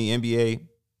coach in the NBA?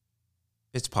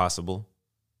 It's possible.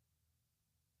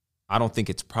 I don't think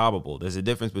it's probable. There's a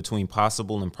difference between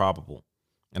possible and probable.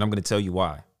 And I'm going to tell you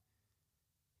why.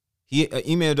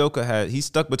 Ime Udoka he's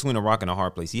stuck between a rock and a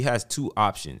hard place. He has two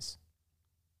options.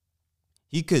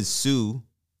 He could sue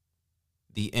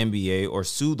the NBA or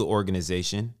sue the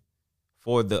organization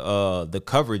for the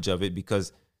coverage of it,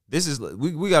 because this is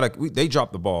they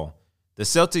dropped the ball. The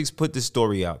Celtics put this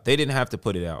story out. They didn't have to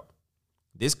put it out.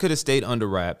 This could have stayed under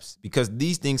wraps because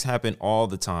these things happen all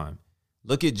the time.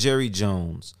 Look at Jerry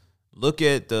Jones. Look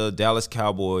at the Dallas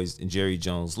Cowboys and Jerry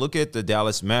Jones. Look at the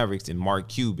Dallas Mavericks and Mark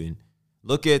Cuban.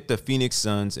 Look at the Phoenix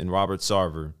Suns and Robert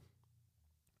Sarver.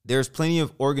 There's plenty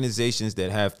of organizations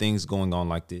that have things going on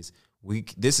like this.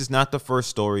 This is not the first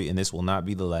story, and this will not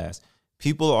be the last.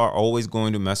 People are always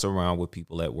going to mess around with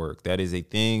people at work. That is a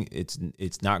thing.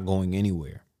 It's not going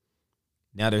anywhere.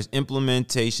 Now, there's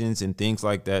implementations and things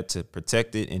like that to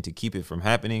protect it and to keep it from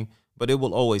happening, but it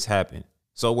will always happen.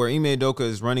 So where Ime Udoka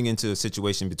is running into a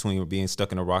situation between being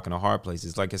stuck in a rock and a hard place,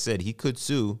 is like I said, he could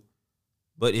sue,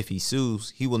 but if he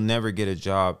sues, he will never get a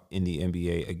job in the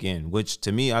NBA again, which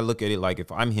to me, I look at it like if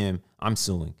I'm him, I'm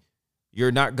suing.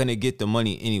 You're not going to get the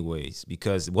money anyways,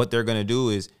 because what they're going to do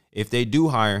is if they do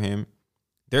hire him,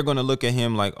 they're going to look at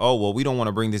him like, oh, well, we don't want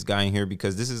to bring this guy in here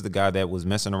because this is the guy that was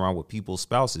messing around with people's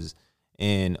spouses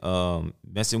and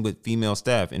messing with female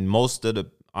staff. And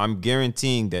I'm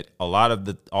guaranteeing that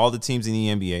all the teams in the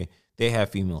NBA, they have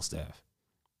female staff.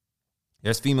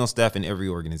 There's female staff in every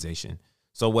organization.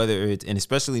 So whether it's, and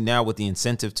especially now with the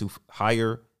incentive to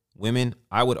hire women,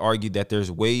 I would argue that there's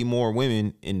way more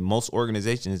women in most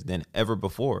organizations than ever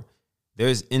before.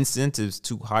 There's incentives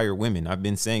to hire women. I've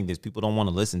been saying this. People don't want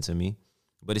to listen to me,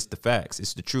 but it's the facts.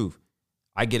 It's the truth.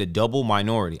 I get a double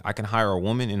minority. I can hire a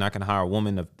woman, and I can hire a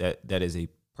woman that is a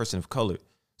person of color.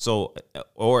 So,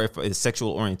 or if it's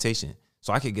sexual orientation.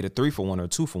 So I could get a 3-for-1 or a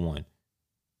 2-for-1.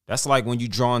 That's like when you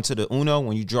draw into the Uno,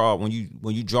 when you draw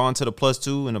into the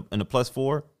 +2 and a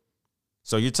 +4.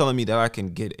 So you're telling me that I can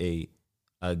get a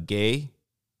gay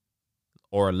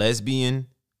or a lesbian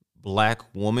black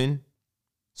woman.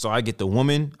 So I get the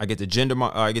woman, I get the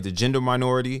gender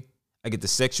minority, I get the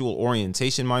sexual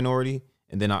orientation minority,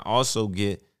 and then I also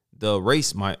get the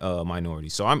race minority.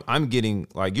 So I'm getting,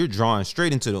 like, you're drawing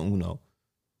straight into the Uno.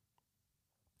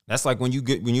 That's like when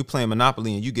you play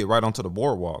Monopoly and you get right onto the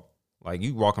boardwalk. Like,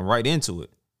 you walking right into it.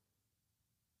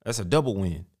 That's a double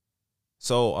win.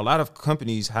 So a lot of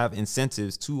companies have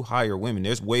incentives to hire women.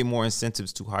 There's way more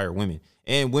incentives to hire women.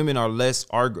 And women are less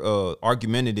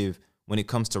argumentative when it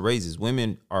comes to raises.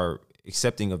 Women are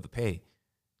accepting of the pay.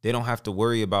 They don't have to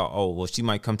worry about, oh, well, she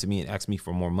might come to me and ask me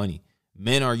for more money.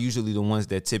 Men are usually the ones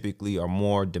that typically are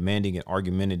more demanding and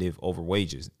argumentative over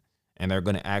wages, and they're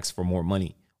going to ask for more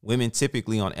money. Women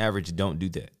typically, on average, don't do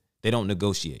that. They don't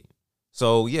negotiate.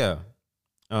 So, yeah,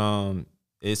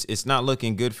 it's not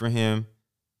looking good for him.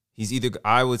 He's either,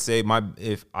 I would say,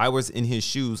 if I was in his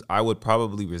shoes, I would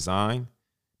probably resign,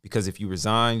 because if you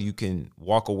resign, you can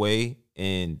walk away,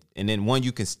 and then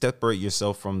you can separate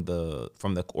yourself from the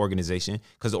organization,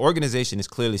 because the organization is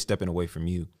clearly stepping away from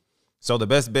you. So the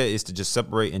best bet is to just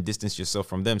separate and distance yourself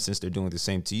from them, since they're doing the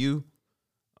same to you.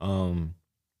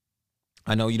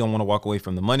 I know you don't want to walk away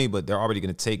from the money, but they're already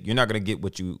going to you're not going to get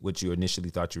what you initially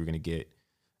thought you were going to get,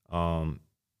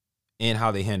 and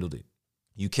how they handled it.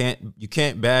 You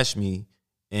can't bash me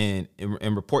and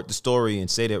report the story and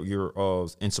say that you're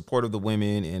in support of the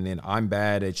women, and then I'm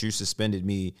bad that you suspended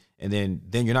me, and then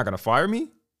you're not going to fire me?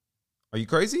 Are you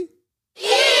crazy?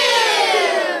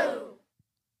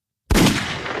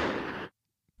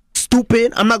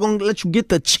 Stupid. I'm not going to let you get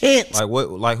the chance. Like what?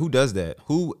 Like, who does that?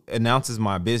 Who announces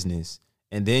my business,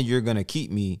 and then you're going to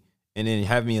keep me and then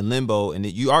have me in limbo, and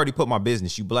then you already put my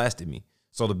business, you blasted me.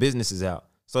 So the business is out.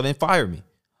 So then fire me.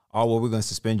 Oh, well, we're going to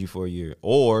suspend you for a year.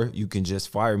 Or you can just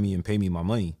fire me and pay me my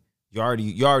money. You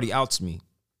already outs me.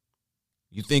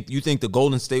 You think the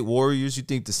Golden State Warriors, you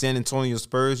think the San Antonio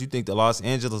Spurs, you think the Los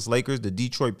Angeles Lakers, the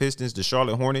Detroit Pistons, the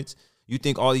Charlotte Hornets, you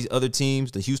think all these other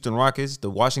teams, the Houston Rockets, the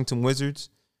Washington Wizards,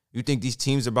 you think these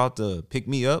teams are about to pick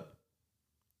me up?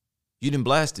 You done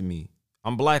blasted me.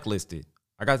 I'm blacklisted.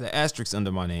 I got the asterisk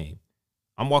under my name.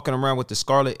 I'm walking around with the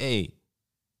Scarlet A.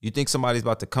 You think somebody's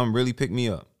about to come really pick me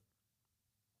up?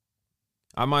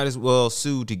 I might as well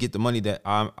sue to get the money that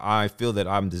I feel that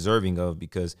I'm deserving of,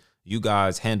 because you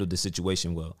guys handled the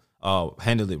situation well,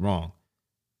 handled it wrong.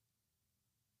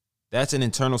 That's an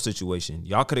internal situation.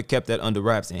 Y'all could have kept that under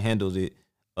wraps and handled it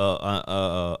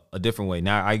a different way.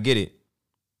 Now, I get it.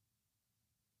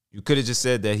 You could have just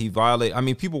said that he violated. I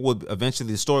mean, people would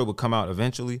eventually, the story would come out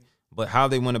eventually, but how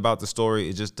they went about the story,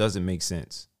 it just doesn't make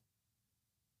sense.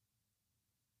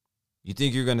 You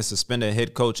think you're going to suspend a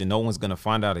head coach and no one's going to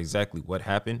find out exactly what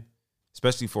happened,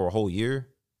 especially for a whole year?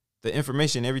 The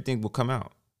information, everything will come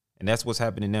out. And that's what's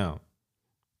happening now.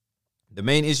 The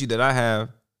main issue that I have,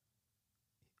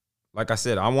 like I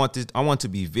said, I want to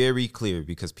be very clear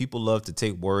because people love to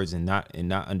take words and not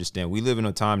understand. We live in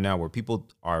a time now where people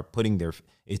are putting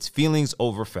it's feelings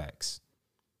over facts.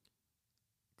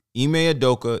 Ime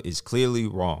Udoka is clearly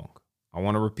wrong. I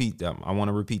want to repeat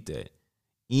that.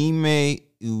 Ime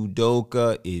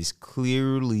Udoka is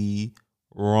clearly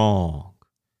wrong.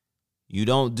 You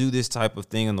don't do this type of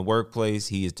thing in the workplace.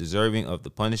 He is deserving of the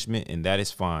punishment, and that is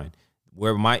fine.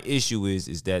 Where my issue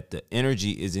is that the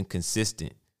energy isn't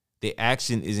consistent. The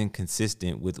action isn't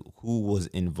consistent with who was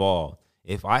involved.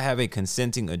 If I have a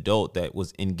consenting adult that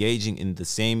was engaging in the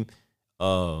same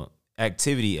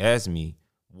activity as me,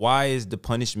 why is the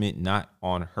punishment not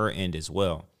on her end as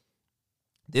well?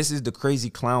 This is the crazy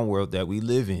clown world that we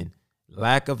live in.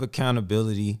 Lack of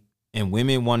accountability and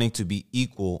women wanting to be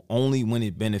equal only when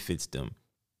it benefits them.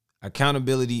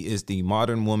 Accountability is the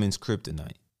modern woman's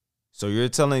kryptonite. So you're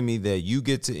telling me that you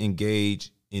get to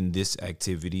engage in this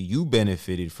activity, you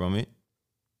benefited from it.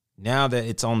 Now that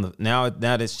it's on now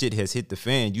that shit has hit the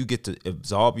fan, you get to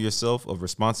absolve yourself of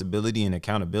responsibility and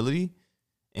accountability.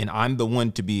 And I'm the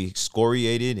one to be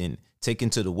excoriated and taken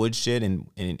to the woodshed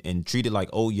and treated like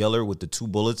old Yeller with the 2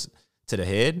 bullets to the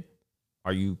head.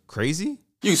 Are you crazy?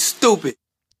 You stupid.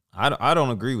 I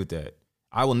don't agree with that.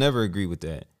 I will never agree with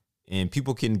that. And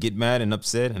people can get mad and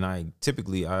upset. And I'd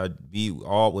be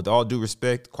with all due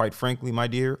respect, quite frankly, my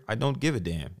dear, I don't give a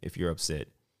damn if you're upset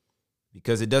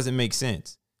because it doesn't make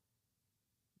sense.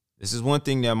 This is one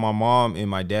thing that my mom and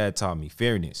my dad taught me: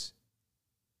 fairness.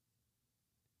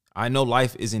 I know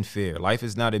life isn't fair. Life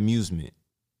is not amusement.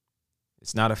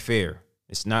 It's not fair.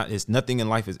 It's nothing in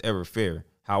life is ever fair.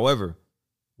 However,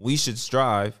 we should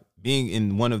strive, being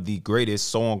in one of the greatest,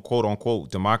 so quote unquote,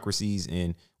 democracies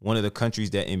in one of the countries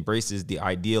that embraces the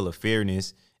ideal of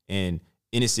fairness and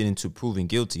innocent until proven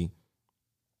guilty.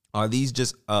 Are these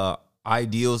just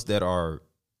ideals that are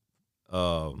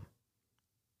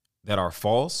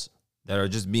false, that are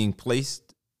just being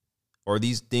placed, or are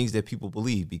these things that people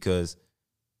believe? Because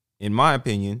in my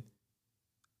opinion,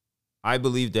 I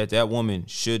believe that woman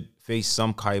should face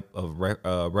some type of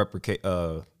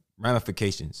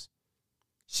ramifications.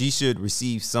 She should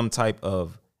receive some type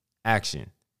of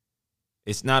action.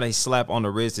 It's not a slap on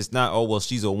the wrist. It's not, oh, well,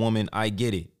 she's a woman. I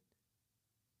get it.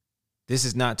 This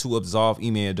is not to absolve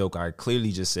Ime Udoka. I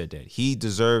clearly just said that. He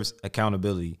deserves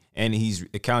accountability, and he's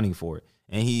accounting for it,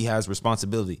 and he has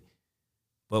responsibility.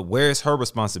 But where's her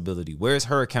responsibility? Where's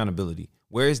her accountability?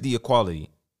 Where's the equality?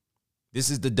 This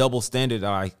is the double standard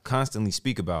I constantly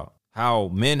speak about. How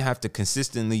men have to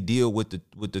consistently deal with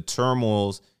the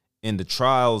turmoils and the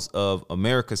trials of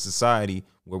America's society,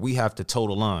 where we have to toe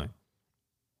the line.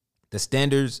 The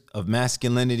standards of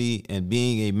masculinity and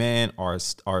being a man are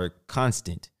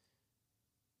constant.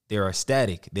 They are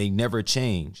static. They never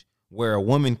change. Where a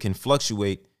woman can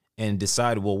fluctuate and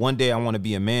decide, well, one day I want to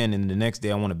be a man and the next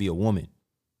day I want to be a woman.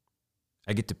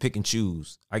 I get to pick and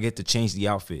choose. I get to change the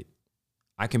outfit.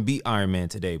 I can be Iron Man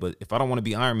today, but if I don't want to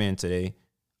be Iron Man today,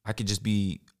 I could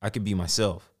be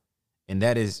myself. And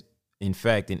that is, in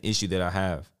fact, an issue that I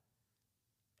have.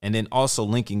 And then also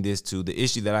linking this to the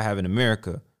issue that I have in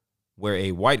America, where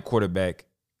a white quarterback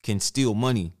can steal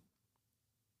money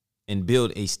and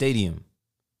build a stadium,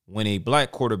 when a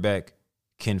black quarterback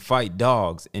can fight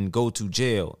dogs and go to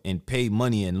jail and pay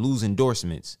money and lose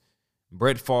endorsements.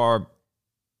 Brett Favre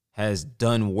has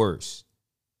done worse.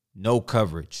 No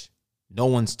coverage. No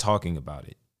one's talking about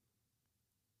it.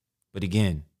 But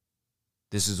again,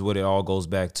 this is what it all goes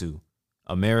back to.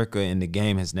 America and the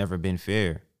game has never been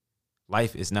fair.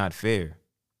 Life is not fair.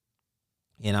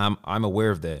 And I'm aware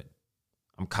of that.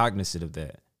 I'm cognizant of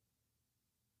that.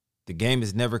 The game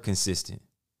is never consistent.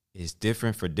 It's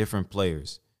different for different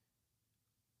players.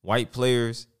 White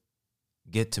players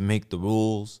get to make the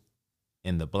rules,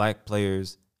 and the black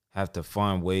players have to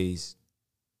find ways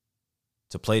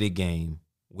to play the game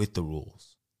with the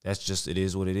rules. That's just, it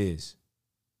is what it is.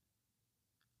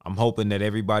 I'm hoping that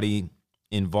everybody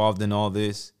involved in all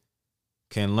this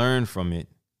can learn from it,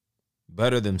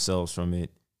 better themselves from it,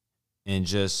 and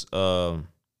just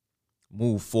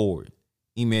move forward.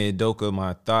 Ime Udoka,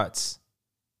 my thoughts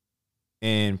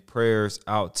and prayers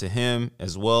out to him,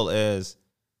 as well as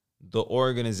the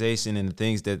organization and the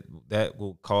things that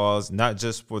will cause, not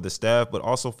just for the staff, but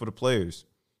also for the players.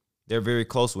 They're very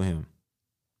close with him.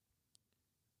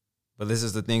 But this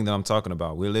is the thing that I'm talking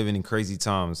about. We're living in crazy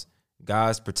times.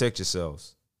 Guys, protect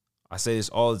yourselves. I say this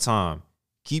all the time.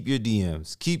 Keep your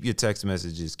DMs, keep your text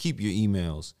messages, keep your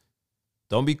emails.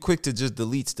 Don't be quick to just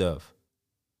delete stuff.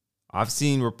 I've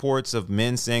seen reports of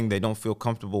men saying they don't feel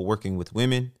comfortable working with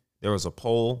women. There was a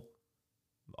poll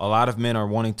a lot of men are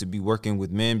wanting to be working with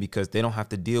men because they don't have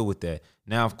to deal with that.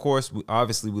 Now, of course,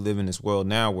 obviously we live in this world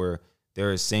now where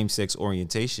there is same-sex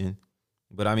orientation,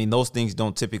 but I mean, those things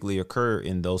don't typically occur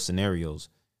in those scenarios.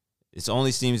 It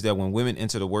only seems that when women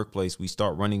enter the workplace, we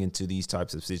start running into these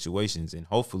types of situations, and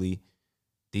hopefully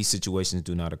these situations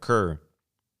do not occur.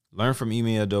 Learn from Ime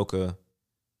Udoka.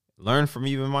 Learn from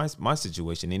even my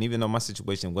situation. And even though my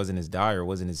situation wasn't as dire,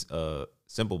 wasn't as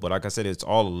simple, but like I said, it's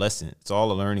all a lesson. It's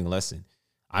all a learning lesson.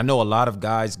 I know a lot of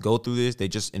guys go through this. They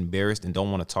just embarrassed and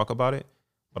don't want to talk about it.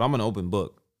 But I'm an open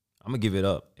book. I'm going to give it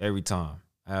up every time.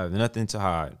 I have nothing to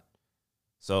hide.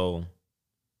 So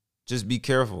just be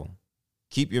careful.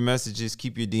 Keep your messages,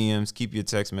 keep your DMs, keep your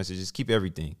text messages, keep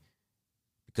everything.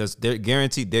 Because they're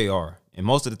guaranteed they are. And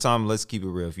most of the time, let's keep it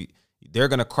real. They're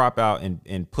going to crop out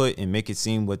and put and make it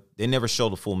seem what they never show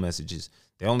the full messages.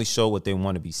 They only show what they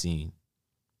want to be seen.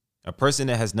 A person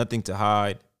that has nothing to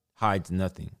hide hides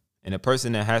nothing. And a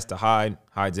person that has to hide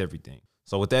hides everything.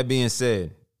 So with that being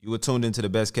said, you were tuned into the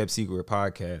Best Kept Secret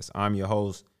podcast. I'm your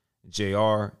host,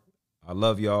 JR. I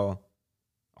love y'all.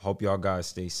 I hope y'all guys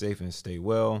stay safe and stay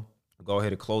well. I'll go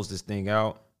ahead and close this thing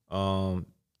out.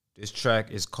 This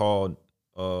track is called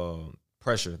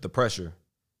Pressure, The Pressure.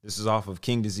 This is off of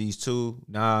King Disease 2,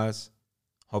 Nas.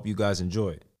 Hope you guys enjoy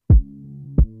it.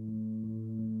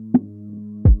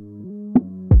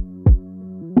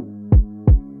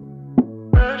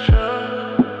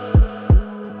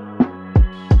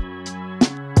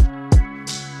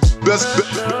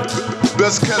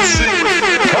 Best kept secret.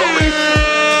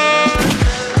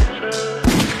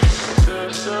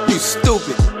 You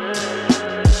stupid.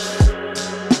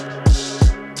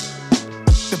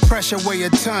 The pressure weigh a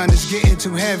ton is getting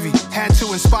too heavy. Had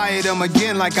to inspire them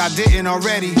again like I didn't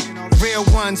already. Real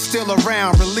ones still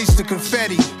around, release the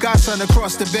confetti. Got sun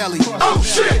across the belly. Oh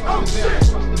shit!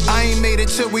 I ain't made it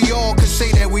till we all could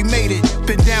say that we made it.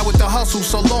 Been down with the hustle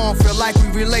so long, feel like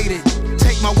we related.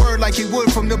 Take my word like you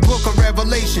would from the book of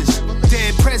Revelations.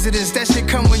 Dead presidents, that shit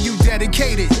come when you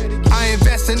dedicated. I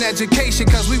invest in education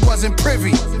cause we wasn't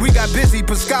privy. We got busy,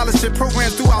 put scholarship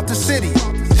programs throughout the city.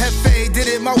 Hefe did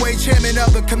it my way, chairman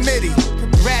of the committee.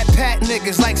 Rat pack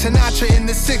niggas like Sinatra in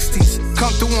the 60s.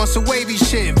 Come through on some wavy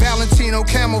shit. Valentino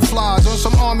camouflage on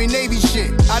some Army Navy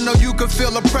shit. I know you can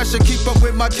feel the pressure, keep up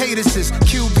with my cadences.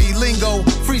 QB lingo,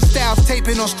 freestyles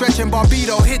taping on Stretch and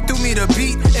Barbito. Hit through me the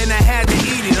beat and I had to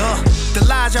eat it. The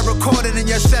lies I recorded in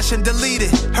your session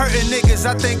deleted. Hurting niggas,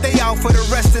 I think they out for the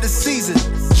rest of the season.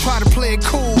 Try to play it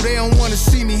cool, they don't wanna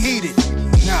see me heated.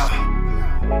 Nah.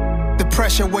 The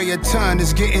pressure weigh a ton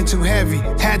is getting too heavy.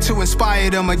 Had to inspire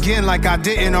them again like I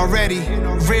didn't already.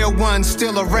 Real ones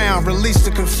still around, release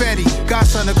the confetti. Got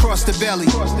sun across the belly.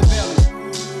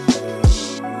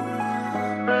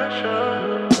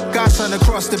 Got sun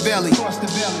across the belly.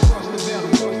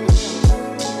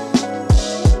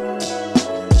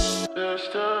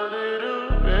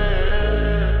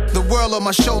 The world on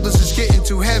my shoulders is getting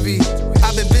too heavy.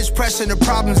 I've been bitch pressing the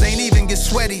problems, ain't even get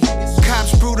sweaty.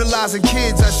 Cops brutalizing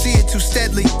kids, I see it too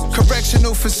steadily.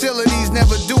 Correctional facilities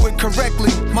never do it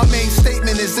correctly. My main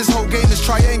statement is this whole game is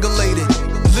triangulated.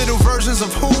 Little versions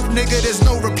of who, nigga, there's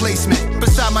no replacement.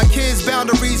 Beside my kids'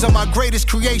 boundaries are my greatest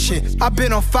creation. I've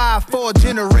been on fire for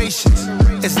generations.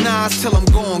 It's Nas till I'm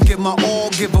gone, give my all,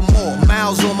 give them more.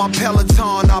 Miles on my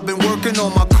Peloton, I've been working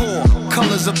on my core.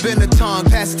 Colors of Benetton,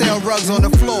 pastel rugs on the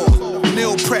floor.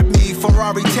 Meal prep me,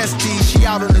 Ferrari testy. She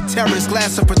out on the terrace,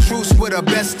 glass of Petrus with her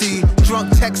bestie. Drunk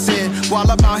texting, while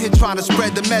I'm out here trying to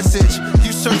spread the message.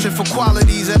 You searching for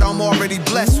qualities that I'm already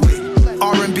blessed with.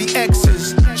 R&B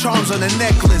X's, charms on the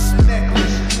necklace.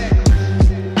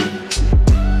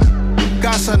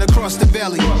 Got sun across the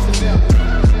belly.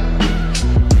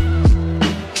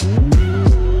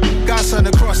 Got sun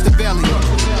across the belly.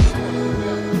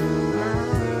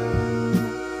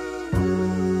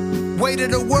 Weight of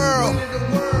the world.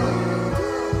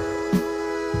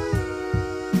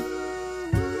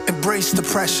 Embrace the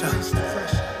pressure.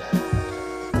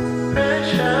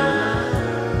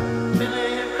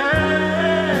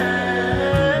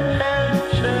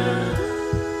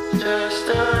 Just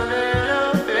a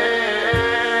little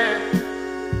bit.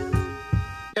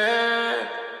 Yeah.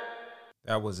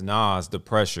 That was Nas, The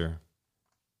Pressure.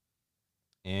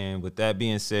 And with that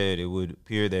being said, it would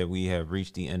appear that we have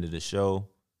reached the end of the show.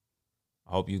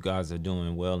 I hope you guys are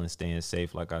doing well and staying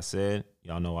safe. Like I said,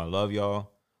 y'all know I love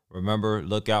y'all. Remember,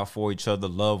 look out for each other.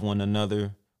 Love one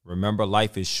another. Remember,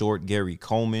 life is short. Gary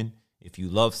Coleman. If you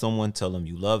love someone, tell them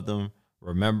you love them.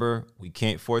 Remember, we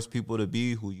can't force people to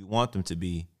be who you want them to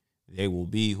be. They will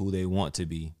be who they want to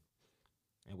be.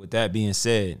 And with that being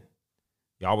said,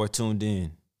 y'all were tuned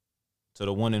in to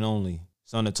the one and only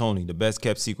Son of Tony, the Best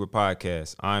Kept Secret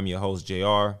podcast. I'm your host,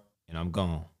 JR, and I'm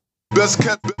gone. Best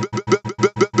kept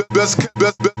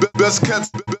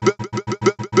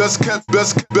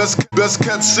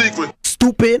secret.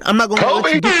 Stupid. I'm not gonna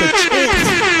let you get the chance.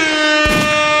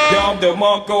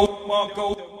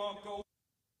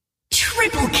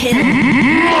 Triple kill.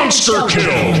 Monster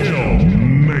kill.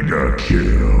 Mega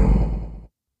kill.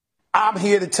 I'm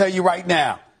here to tell you right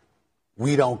now,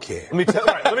 we don't care. Let me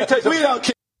tell you, we don't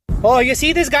care. Oh, you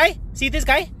see this guy? See this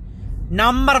guy?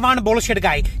 Number one bullshit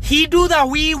guy. He do the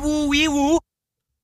wee woo